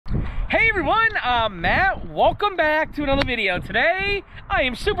Hey everyone, I'm Matt. Welcome back to another video. Today, I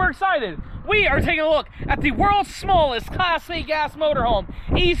am super excited. We are taking a look at the world's smallest Class A gas motorhome.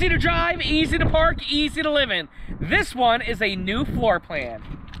 Easy to drive, easy to park, easy to live in. This one is a new floor plan.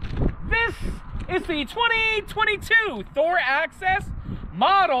 This is the 2022 Thor Axis.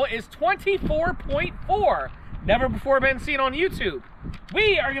 Model is 24.4. Never before been seen on YouTube.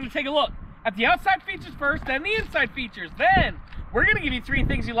 We are going to take a look at the outside features first, then the inside features. Then we're going to give you 3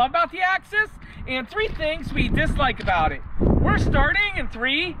 things you love about the Axis and 3 things we dislike about it. We're starting in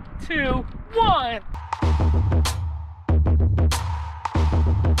 3, 2, 1.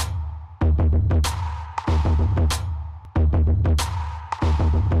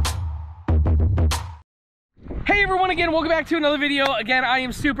 Hey everyone, again, welcome back to another video. Again, I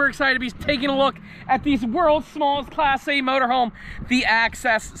am super excited to be taking a look at the world's smallest Class A motorhome, the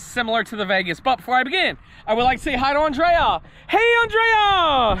Axis, similar to the Vegas. But before I begin, I would like to say hi to Andrea. Hey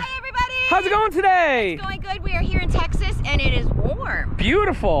Andrea! Hi everybody! How's it going today? It's going good. We are here in Texas and it is warm.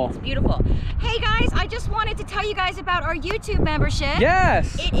 Beautiful. It's beautiful. Hey guys, I just wanted to tell you guys about our YouTube membership.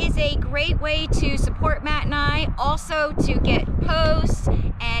 Yes. It is a great way to support Matt and I, also to get posts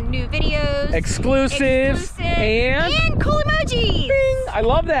and new videos. Exclusives. And cool emojis. Bing. I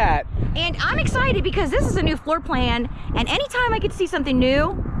love that. And I'm excited because this is a new floor plan, and anytime I get to see something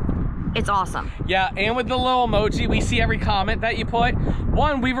new, it's awesome. Yeah, and with the little emoji, we see every comment that you put.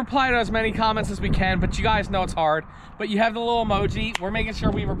 One, we reply to as many comments as we can, but you guys know it's hard. But you have the little emoji. We're making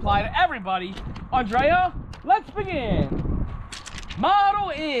sure we reply to everybody. Andrea, let's begin.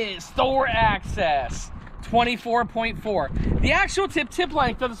 Model is Thor Axis 24.4. The actual tip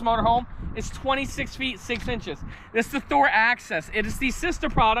length of this motorhome is 26 feet 6 inches. This is the Thor Axis. It is the sister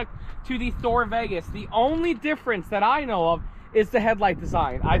product to the Thor Vegas. The only difference that I know of is the headlight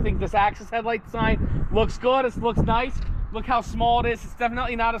design. I think this Axis headlight design looks good. It looks nice. Look how small it is. It's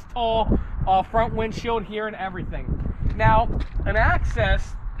definitely not as tall. Front windshield here and everything. Now, an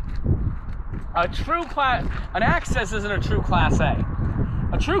Axis isn't a true Class A.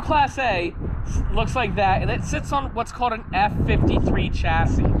 A true Class A looks like that, and it sits on what's called an F53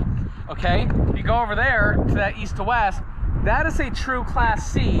 chassis. Okay, if you go over there to that east to west, that is a true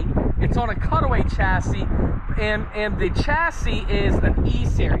Class C. It's on a cutaway chassis, and the chassis is an E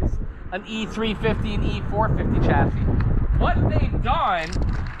series, an E350 and E450 chassis. What they've done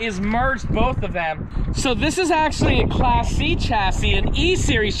is merged both of them. So this is actually a Class C chassis, an E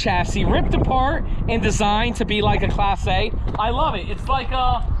series chassis, ripped apart and designed to be like a Class A. I love it. It's like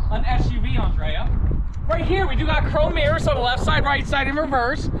an SUV, Andrea. Right here, we do got chrome mirrors on the left side, right side, and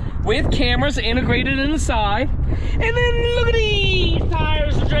reverse, with cameras integrated in the side. And then look at these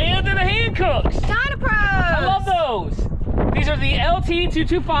tires, Andrea. They're the Hancooks. Dynapros. I love those. These are the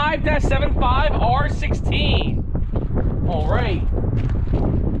LT225-75 R16. All right.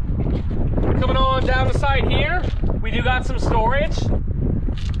 Coming on down the side here, we do got some storage.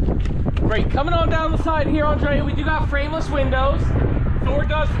 Great. Coming on down the side here, Andrea, we do got frameless windows. Thor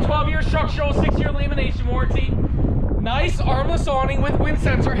does the 12-year structural, 6-year lamination warranty. Nice armless awning with wind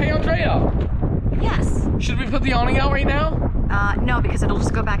sensor. Hey, Andrea. Yes. Should we put the awning out right now? No, because it'll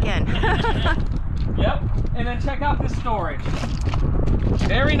just go back in. Yep. And then check out this storage.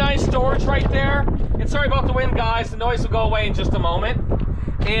 Very nice storage right there. And sorry about the wind, guys. The noise will go away in just a moment.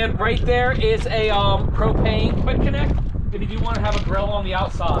 And right there is a propane quick connect if you do want to have a grill on the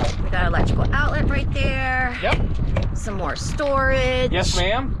outside. We got an electrical outlet right there. Yep. Some more storage. Yes,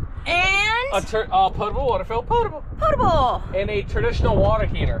 ma'am. And a potable water fill, potable. And a traditional water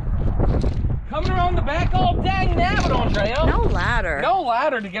heater. Coming around the back, all dang nabbit, Andrea. No ladder. No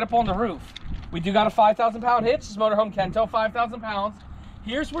ladder to get up on the roof. We do got a 5,000-pound hitch. This motorhome can tow 5,000 pounds.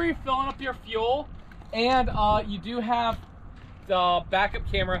 Here's where you're filling up your fuel, and you do have the backup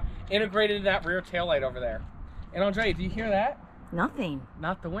camera integrated in that rear taillight over there. And Andrea, do you hear that? Nothing.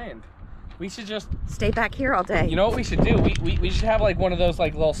 Not the wind. We should just stay back here all day. You know what we should do? We should have like one of those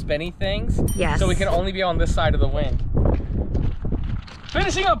like little spinny things. Yes. So we can only be on this side of the wind.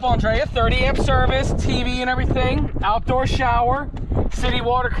 Finishing up, Andrea, 30 amp service, TV and everything, outdoor shower, city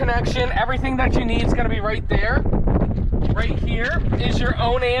water connection, everything that you need is gonna be right there. Right here is your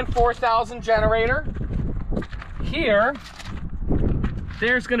Onan 4000 generator. Here,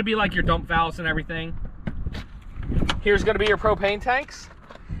 there's gonna be like your dump valves and everything. Here's gonna be your propane tanks.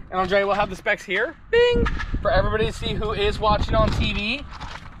 And Andrea will have the specs here, bing, for everybody to see who is watching on TV.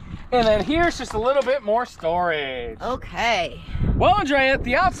 And then here's just a little bit more storage. Okay. Well, Andrea,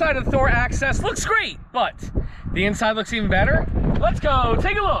 the outside of the Thor Axis looks great, but the inside looks even better. Let's go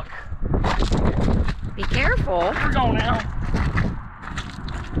take a look. Be careful. We're going now.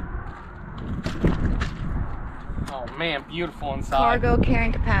 Oh man, beautiful inside. Cargo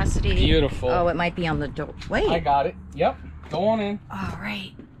carrying capacity. Beautiful. Oh, it might be on the door. Wait. I got it. Yep. Go on in. All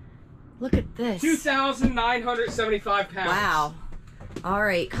right. Look at this. 2,975 pounds. Wow. All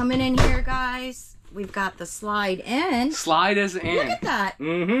right, coming in here, guys. We've got the slide in. Slide is in. Look at that.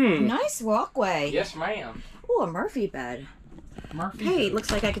 Mm-hmm. Nice walkway. Yes, ma'am. Oh, a Murphy bed. Murphy. Hey, it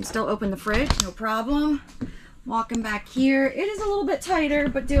looks like I can still open the fridge. No problem. Walking back here. It is a little bit tighter,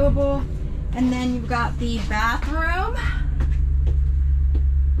 but doable. And then you've got the bathroom.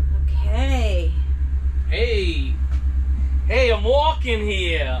 Okay. Hey. Hey, I'm walking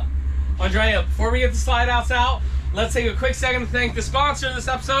here. Andrea, before we get the slide outs out, let's take a quick second to thank the sponsor of this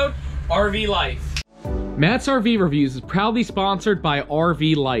episode, RV Life. Matt's RV Reviews is proudly sponsored by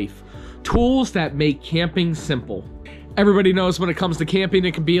RV Life, tools that make camping simple. Everybody knows when it comes to camping,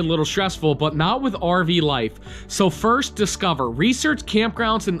 it can be a little stressful, but not with RV Life. So first, discover, research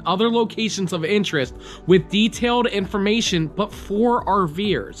campgrounds and other locations of interest with detailed information, but for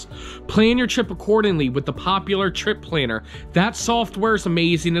RVers. Plan your trip accordingly with the popular Trip Planner. That software is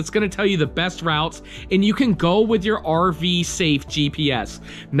amazing. It's going to tell you the best routes, and you can go with your RV safe GPS.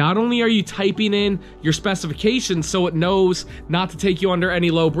 Not only are you typing in your specifications so it knows not to take you under any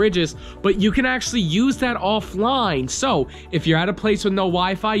low bridges, but you can actually use that offline. So if you're at a place with no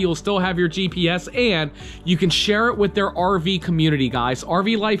Wi-Fi, you'll still have your GPS, and you can share it with their RV community, guys.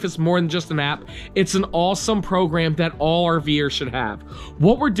 RV Life is more than just an app. It's an awesome program that all RVers should have.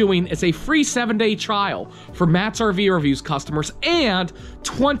 What we're doing is a free 7-day trial for Matt's RV Reviews customers and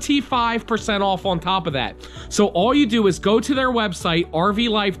 25% off on top of that. So all you do is go to their website,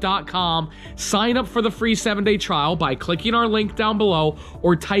 rvlife.com, sign up for the free 7-day trial by clicking our link down below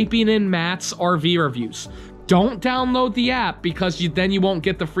or typing in Matt's RV Reviews. Don't download the app because then you won't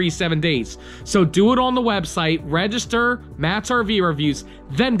get the free 7 days. So do it on the website, register Matt's RV Reviews,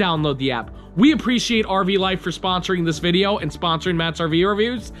 then download the app. We appreciate RV Life for sponsoring this video and sponsoring Matt's RV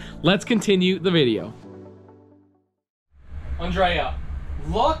Reviews. Let's continue the video. Andrea,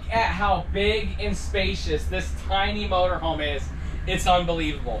 look at how big and spacious this tiny motorhome is. It's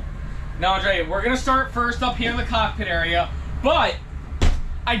unbelievable. Now, Andrea, we're gonna start first up here in the cockpit area, but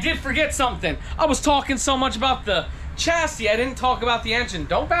I did forget something. I was talking so much about the chassis, I didn't talk about the engine.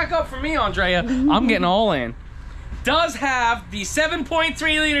 Don't back up from me, Andrea. I'm getting all in. Does have the 7.3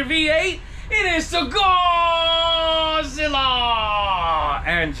 liter V8. It is the Godzilla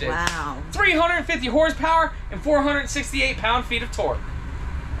engine. Wow. 350 horsepower and 468 pound-feet of torque.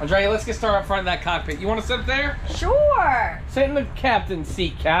 Andrea, let's get started up front of that cockpit. You want to sit up there? Sure. Sit in the captain's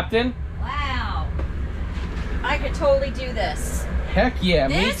seat, Captain. Wow. I could totally do this. Heck yeah,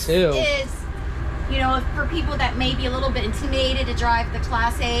 me too. This is, you know, for people that may be a little bit intimidated to drive the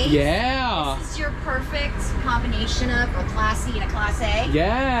Class A. Yeah. This is your perfect combination of a Class C and a Class A.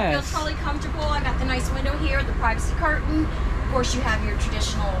 Yes. Feels totally comfortable. I got the nice window here, the privacy curtain. Of course, you have your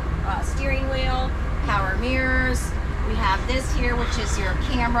traditional steering wheel, power mirrors. We have this here, which is your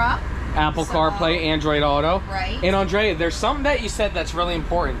camera. Apple CarPlay, Android Auto. Right. And Andrea, there's something that you said that's really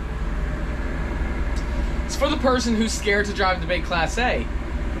important. It's for the person who's scared to drive the big Class A.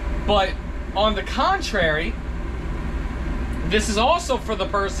 But on the contrary, this is also for the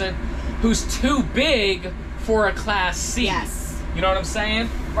person who's too big for a Class C. Yes. You know what I'm saying?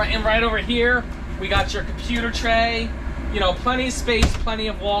 Right, and right over here, we got your computer tray. You know, plenty of space, plenty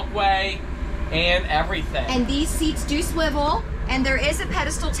of walkway, and everything. And these seats do swivel, and there is a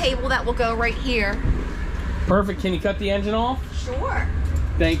pedestal table that will go right here. Perfect. Can you cut the engine off? Sure.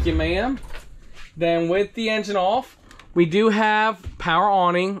 Thank you, ma'am. Then with the engine off, we do have power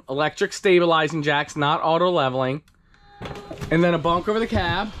awning, electric stabilizing jacks, not auto leveling, and then a bunk over the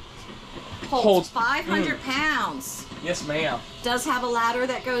cab. Holds 500 pounds. Yes, ma'am. Does have a ladder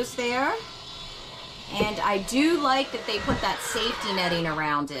that goes there. And I do like that they put that safety netting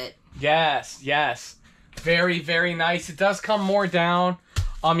around it. Yes, yes. Very, very nice. It does come more down.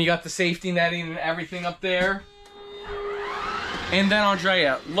 You got the safety netting and everything up there. And then,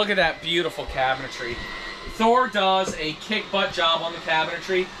 Andrea, look at that beautiful cabinetry. Thor does a kick-butt job on the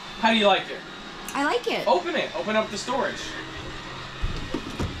cabinetry. How do you like it? I like it. Open it. Open up the storage.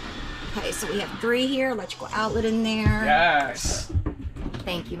 Okay, so we have 3 here. Electrical outlet in there. Yes.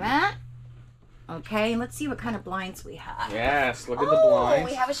 Thank you, Matt. Okay, let's see what kind of blinds we have. Yes, look at the blinds.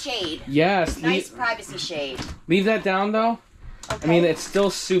 Oh, we have a shade. Yes. Nice privacy shade. Leave that down, though. Okay. I mean, it's still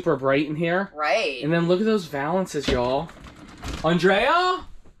super bright in here. Right. And then look at those valances, y'all. Andrea?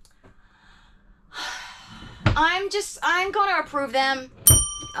 I'm going to approve them.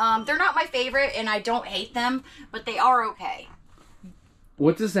 They're not my favorite, and I don't hate them, but they are okay.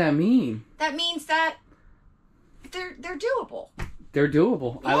 What does that mean? That means that they're doable. They're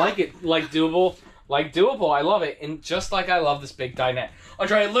doable. Yeah. I like it. Like doable, Like, doable. I love it. And just like I love this big dinette.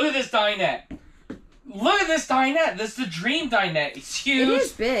 Andrea, look at this dinette. Look at this dinette. This is the dream dinette. It's huge. It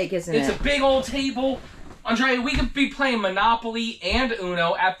is big, isn't it? It's a big old table. Andrea, we could be playing Monopoly and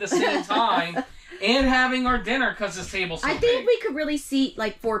Uno at the same time and having our dinner because this table's so big. I think we could really seat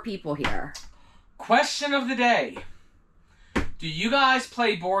like 4 people here. Question of the day. Do you guys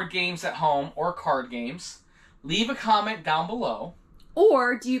play board games at home or card games? Leave a comment down below.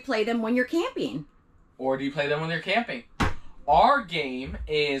 Or do you play them when you're camping? Or do you play them when you're camping? Our game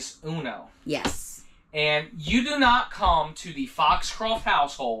is Uno. Yes. And you do not come to the Foxcroft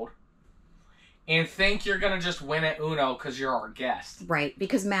household and think you're going to just win at Uno because you're our guest. Right,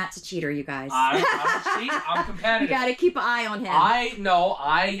 because Matt's a cheater, you guys. I'm competitive. You got to keep an eye on him. I know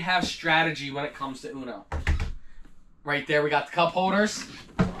I have strategy when it comes to Uno. Right there, we got the cup holders.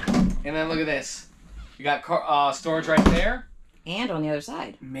 And then look at this. You got storage right there. And on the other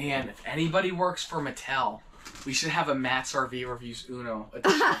side. Man, if anybody works for Mattel, we should have a Matt's RV Reviews Uno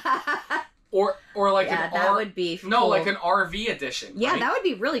edition. or like that would be cool. No, like an RV edition. Yeah, right? that would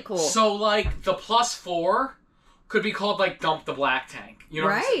be really cool. So like the +4 could be called like Dump the Black Tank. You know,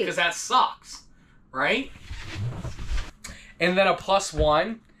 right? Because that sucks, right? And then a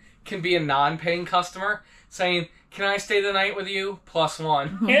 +1 can be a non-paying customer saying, "Can I stay the night with you?"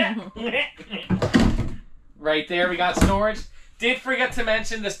 +1. Right there, we got storage. Did forget to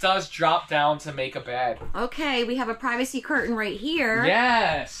mention this does drop down to make a bed. Okay, we have a privacy curtain right here.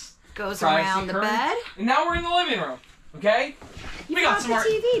 Yes. Goes Privacy around the curtain. bed. And now we're in the living room. Okay. We got some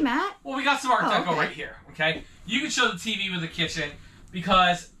TV, Matt. Well, we got some Art Deco okay. right here. Okay. You can show the TV with the kitchen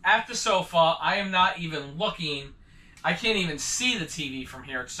because at the sofa, I am not even looking. I can't even see the TV from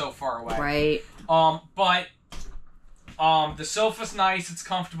here. It's so far away. Right. But the sofa's nice. It's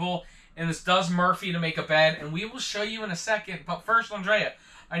comfortable. And this does Murphy to make a bed, and we will show you in a second. But first, Andrea,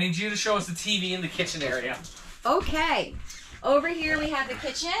 I need you to show us the TV in the kitchen area. Okay. Over here we have the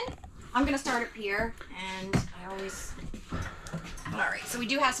kitchen. I'm going to start up here, and I always... Alright, so we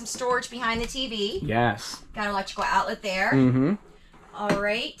do have some storage behind the TV. Yes. Got an electrical outlet there. Mm-hmm.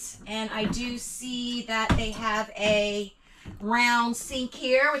 Alright, and I do see that they have a round sink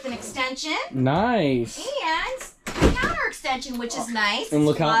here with an extension. Nice. And a counter extension, which is nice. And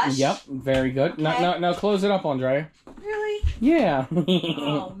look how, flush. yep, very good. Okay. Now close it up, Andrea. Really? Yeah.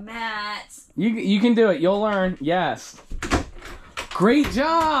 Oh, Matt. You can do it. You'll learn. Yes. Great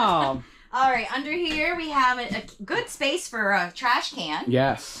job. All right, under here we have a good space for a trash can.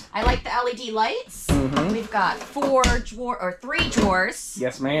 Yes. I like the LED lights. Mm-hmm. We've got 3 drawers.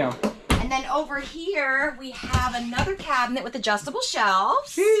 Yes, ma'am. And then over here we have another cabinet with adjustable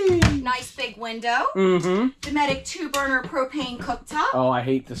shelves. Jeez. Nice big window. Mm-hmm. Dometic 2-burner propane cooktop. Oh, I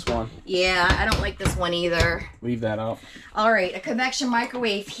hate this one. Yeah, I don't like this one either. Leave that up. All right, a convection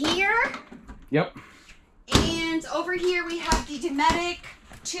microwave here. Yep. And over here we have the Dometic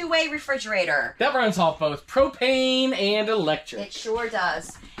 2-way refrigerator. That runs off both propane and electric. It sure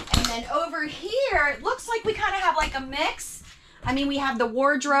does. And then over here, it looks like we kind of have like a mix. I mean, we have the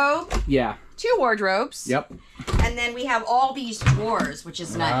wardrobe. Yeah. 2 wardrobes. Yep. And then we have all these drawers, which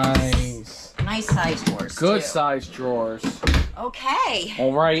is nice. Nice size drawers, Good too. size drawers. Okay.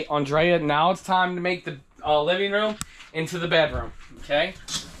 All right, Andrea, now it's time to make the living room into the bedroom, okay?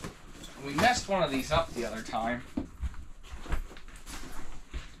 We messed one of these up the other time.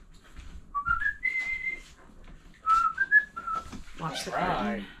 Watch the Right.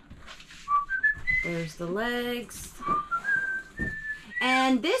 curtain. There's the legs.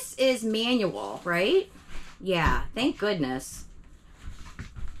 And this is manual, right? Yeah, thank goodness.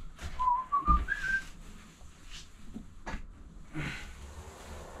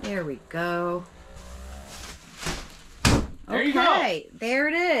 There we go. There you go. There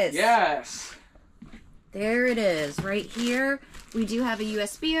it is. Yes. There it is, right here. We do have a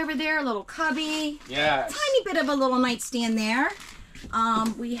USB over there, a little cubby. Yes. Tiny bit of a little nightstand there.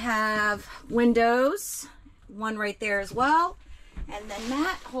 We have windows, one right there as well. And then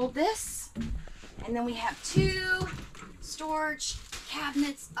Matt, hold this. And then we have 2 storage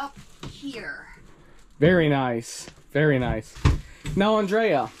cabinets up here. Very nice. Very nice. Now,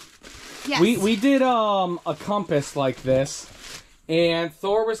 Andrea, Yes. we did a compass like this, and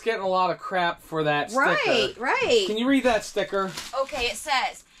Thor was getting a lot of crap for that sticker. Right. Can you read that sticker? Okay, it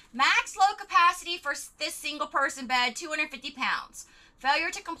says, max load capacity for this single person bed, 250 pounds. Failure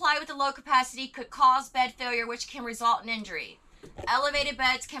to comply with the load capacity could cause bed failure, which can result in injury. Elevated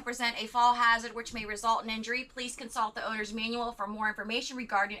beds can present a fall hazard, which may result in injury. Please consult the owner's manual for more information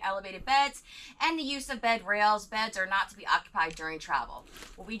regarding elevated beds and the use of bed rails. Beds are not to be occupied during travel.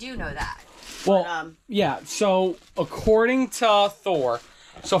 Well, we do know that. Well, But, yeah, so according to Thor,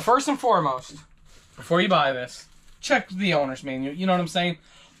 so first and foremost, before you buy this, check the owner's manual. You know what I'm saying?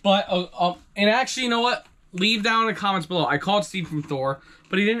 But, and actually, you know what? Leave down in the comments below. I called Steve from Thor,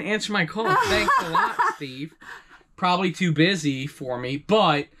 but he didn't answer my call. Thanks a lot, Steve. Probably too busy for me.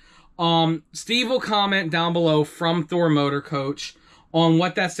 But Steve will comment down below from Thor Motor Coach on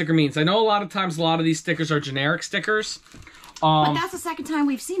what that sticker means. I know a lot of times a lot of these stickers are generic stickers. But that's the second time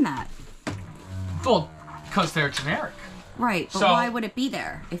we've seen that. Well, because they're generic. Right, but So, why would it be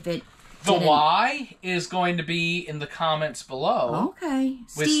there if it the didn't? why is going to be in the comments below. Okay.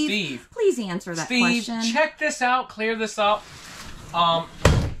 With Steve. Please answer that question. Steve, check this out. Clear this up.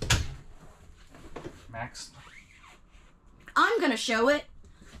 Max. I'm going to show it.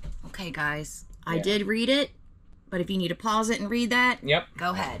 Okay, guys. I did read it. But if you need to pause it and read that, Yep.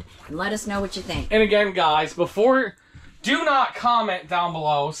 go ahead. And let us know what you think. And again, guys, do not comment down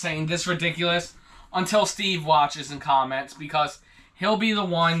below saying this ridiculous until Steve watches and comments, because he'll be the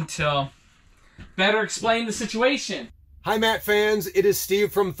one to better explain the situation. Hi, Matt fans. It is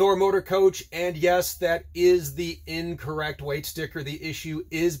Steve from Thor Motor Coach, and yes, that is the incorrect weight sticker. The issue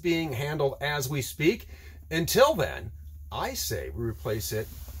is being handled as we speak. Until then, I say we replace it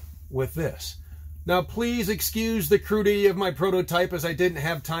with this. Now, please excuse the crudity of my prototype as I didn't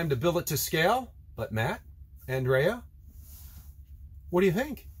have time to build it to scale. But Matt, Andrea, what do you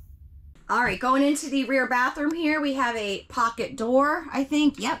think? All right, going into the rear bathroom here, we have a pocket door, I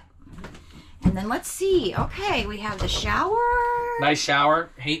think. Yep. And then let's see. Okay, we have the shower. Nice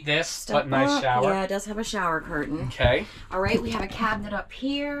shower. Hate this, but nice shower. Yeah, it does have a shower curtain. Okay. All right, we have a cabinet up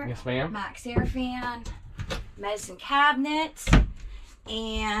here. Yes, ma'am. Max air fan, medicine cabinet,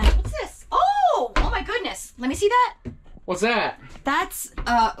 and what's this? Oh my goodness. Let me see that. What's that? That's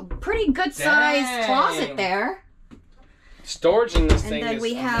a pretty good sized closet there. Storage in this thing And then is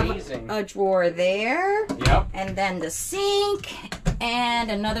we have amazing. a drawer there. Yep. And then the sink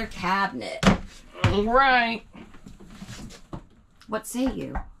and another cabinet. Right. What say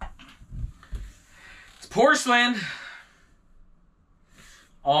you? It's porcelain.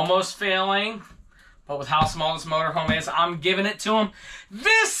 Almost failing. But with how small this motorhome is, I'm giving it to him.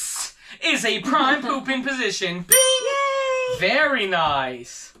 This is a prime pooping position. Bing! Yay! Very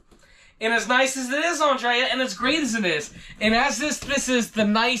nice. And as nice as it is, Andrea, and as great as it is, and as this is the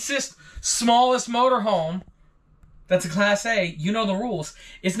nicest, smallest motorhome that's a Class A, you know the rules.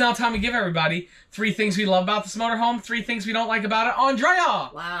 It's now time to give everybody 3 things we love about this motorhome, 3 things we don't like about it. Andrea!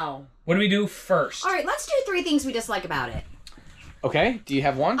 Wow. What do we do first? All right, let's do 3 things we dislike about it. Okay, do you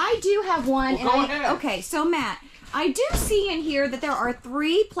have one? I do have one. Well, go ahead. Okay, so Matt, I do see in here that there are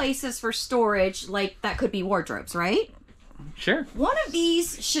 3 places for storage, like that could be wardrobes, right? Sure. One of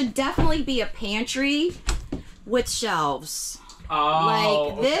these should definitely be a pantry with shelves.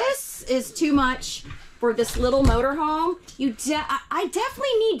 Oh, Like, this is too much for this little motorhome. I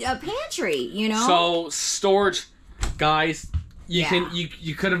definitely need a pantry, you know? So, storage, guys,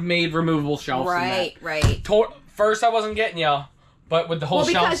 you could have made removable shelves. Right, right. First, I wasn't getting you, but with the whole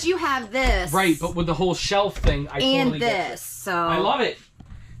shelf. Well, because you have this. Right, but with the whole shelf thing, I totally get this, it. so. I love it.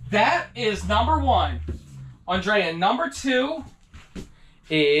 That is number 1. Andrea, number 2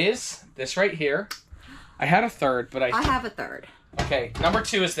 is this right here. I had a third, but I have a third. Okay, number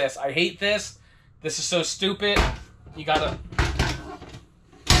 2 is this. I hate this. This is so stupid. You gotta...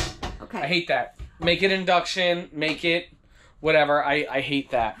 Okay. I hate that. Make it induction, make it whatever. I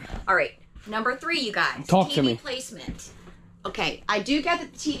hate that. All right, number 3, you guys. Talk to me. TV placement. Okay, I do get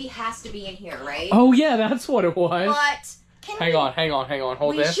that the TV has to be in here, right? Oh, yeah, that's what it was. But... Hang on.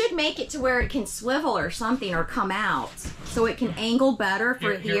 Hold this. We should make it to where it can swivel or something or come out. So it can angle better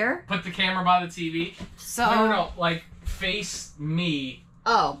for here. Put the camera by the TV. So No. Like, face me.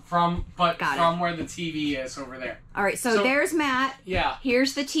 Oh. From where the TV is over there. All right, so there's Matt. Yeah.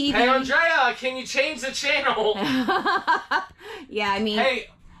 Here's the TV. Hey, Andrea, can you change the channel? Yeah, I mean... Hey,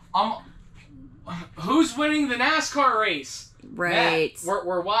 who's winning the NASCAR race? Right. Matt,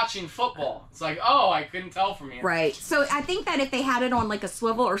 we're watching football. It's like, oh, I couldn't tell from here. Right. So I think that if they had it on like a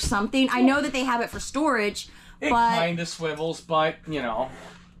swivel or something, I know that they have it for storage, It but... kind of swivels, but, you know,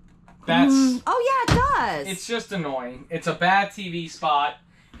 that's... Oh, yeah, it does. It's just annoying. It's a bad TV spot.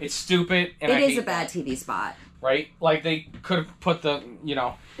 It's stupid, and I hate It is a bad that. TV spot. Right? Like, they could have put the, you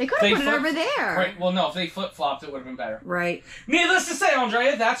know... They could have put it over there. Right, well, no, if they flip-flopped, it would have been better. Right. Needless to say,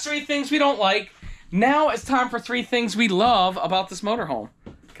 Andrea, that's 3 things we don't like. Now it's time for 3 things we love about this motorhome.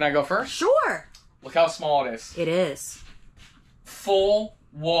 Can I go first? Sure. Look how small it is. It is. Full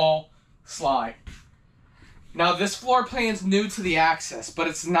wall slide. Now, this floor plan's new to the Axis, but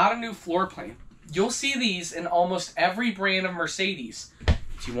it's not a new floor plan. You'll see these in almost every brand of Mercedes.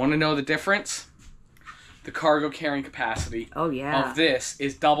 Do you want to know the difference? the cargo carrying capacity yeah. of this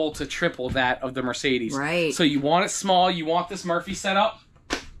is double to triple that of the Mercedes. Right. So you want it small, you want this Murphy setup,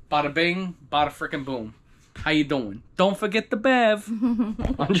 bada bing, bada frickin' boom. How you doing? Don't forget the Bev.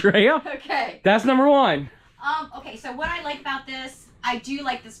 Andrea? Okay. That's number one. Okay, so what I like about this, I do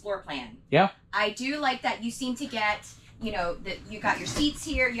like this floor plan. Yeah. I do like that you seem to get, you know, that you got your seats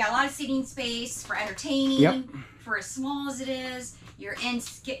here, you got a lot of seating space for entertaining, Yep. for as small as it is. You're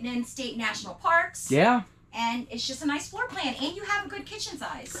getting in state national parks. Yeah. And it's just a nice floor plan, and you have a good kitchen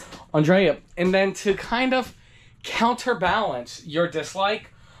size. Andrea, and then to kind of counterbalance your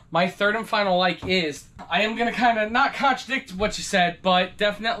dislike, my third and final like is, I am going to kind of not contradict what you said, but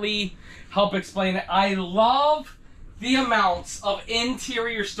definitely help explain it. I love the amounts of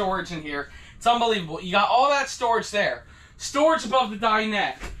interior storage in here. It's unbelievable. You got all that storage there. Storage above the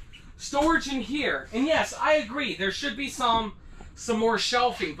dinette. Storage in here. And yes, I agree, there should be some more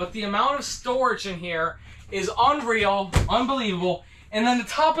shelving, but the amount of storage in here is unreal, unbelievable. And then to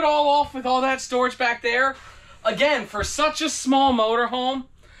top it all off with all that storage back there, again, for such a small motorhome,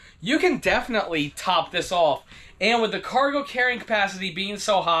 you can definitely top this off. And with the cargo carrying capacity being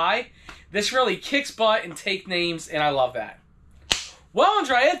so high, this really kicks butt and take names, and I love that. Well,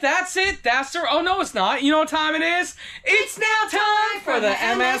 Andrea, that's it. That's the... Oh, no, it's not. You know what time it is? It's now time for the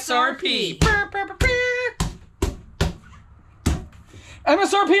MSRP.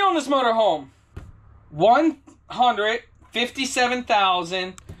 MSRP on this motorhome.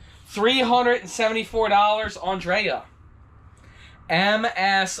 $157,374, Andrea.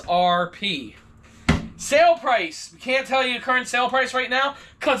 MSRP. Sale price. We can't tell you the current sale price right now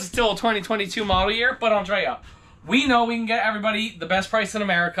because it's still a 2022 model year. But Andrea, we know we can get everybody the best price in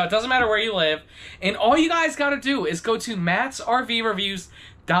America. It doesn't matter where you live. And all you guys got to do is go to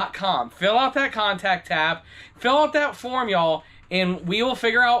mattsrvreviews.com. Fill out that contact tab. Fill out that form, y'all. And we will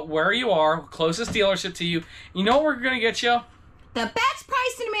figure out where you are, closest dealership to you. You know what we're going to get you? The best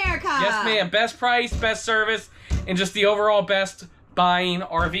price in America. Yes, ma'am. Best price, best service, and just the overall best buying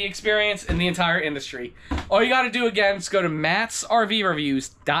RV experience in the entire industry. All you got to do, again, is go to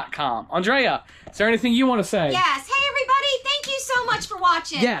mattsrvreviews.com. Andrea, is there anything you want to say? Yes. Hey, everybody. Thank you so much for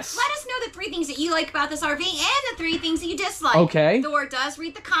watching. Yes. Let us know the 3 things that you like about this RV and the 3 things that you dislike. Okay. Thor does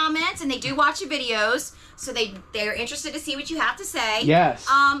read the comments, and they do watch your videos, so they're interested to see what you have to say. Yes.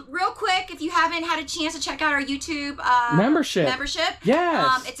 Real quick, if you haven't had a chance to check out our YouTube membership.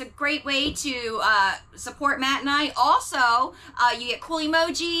 Yes. It's a great way to support Matt and I. Also, you get cool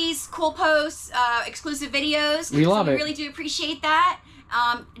emojis, cool posts, exclusive videos. We love it. We really do appreciate that.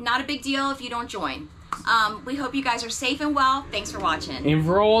 Not a big deal if you don't join. We hope you guys are safe and well. Thanks for watching. And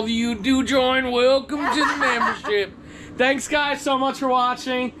for all of you who do join, welcome to the membership. Thanks, guys, so much for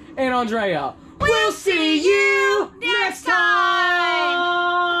watching. And Andrea, we'll see you next time.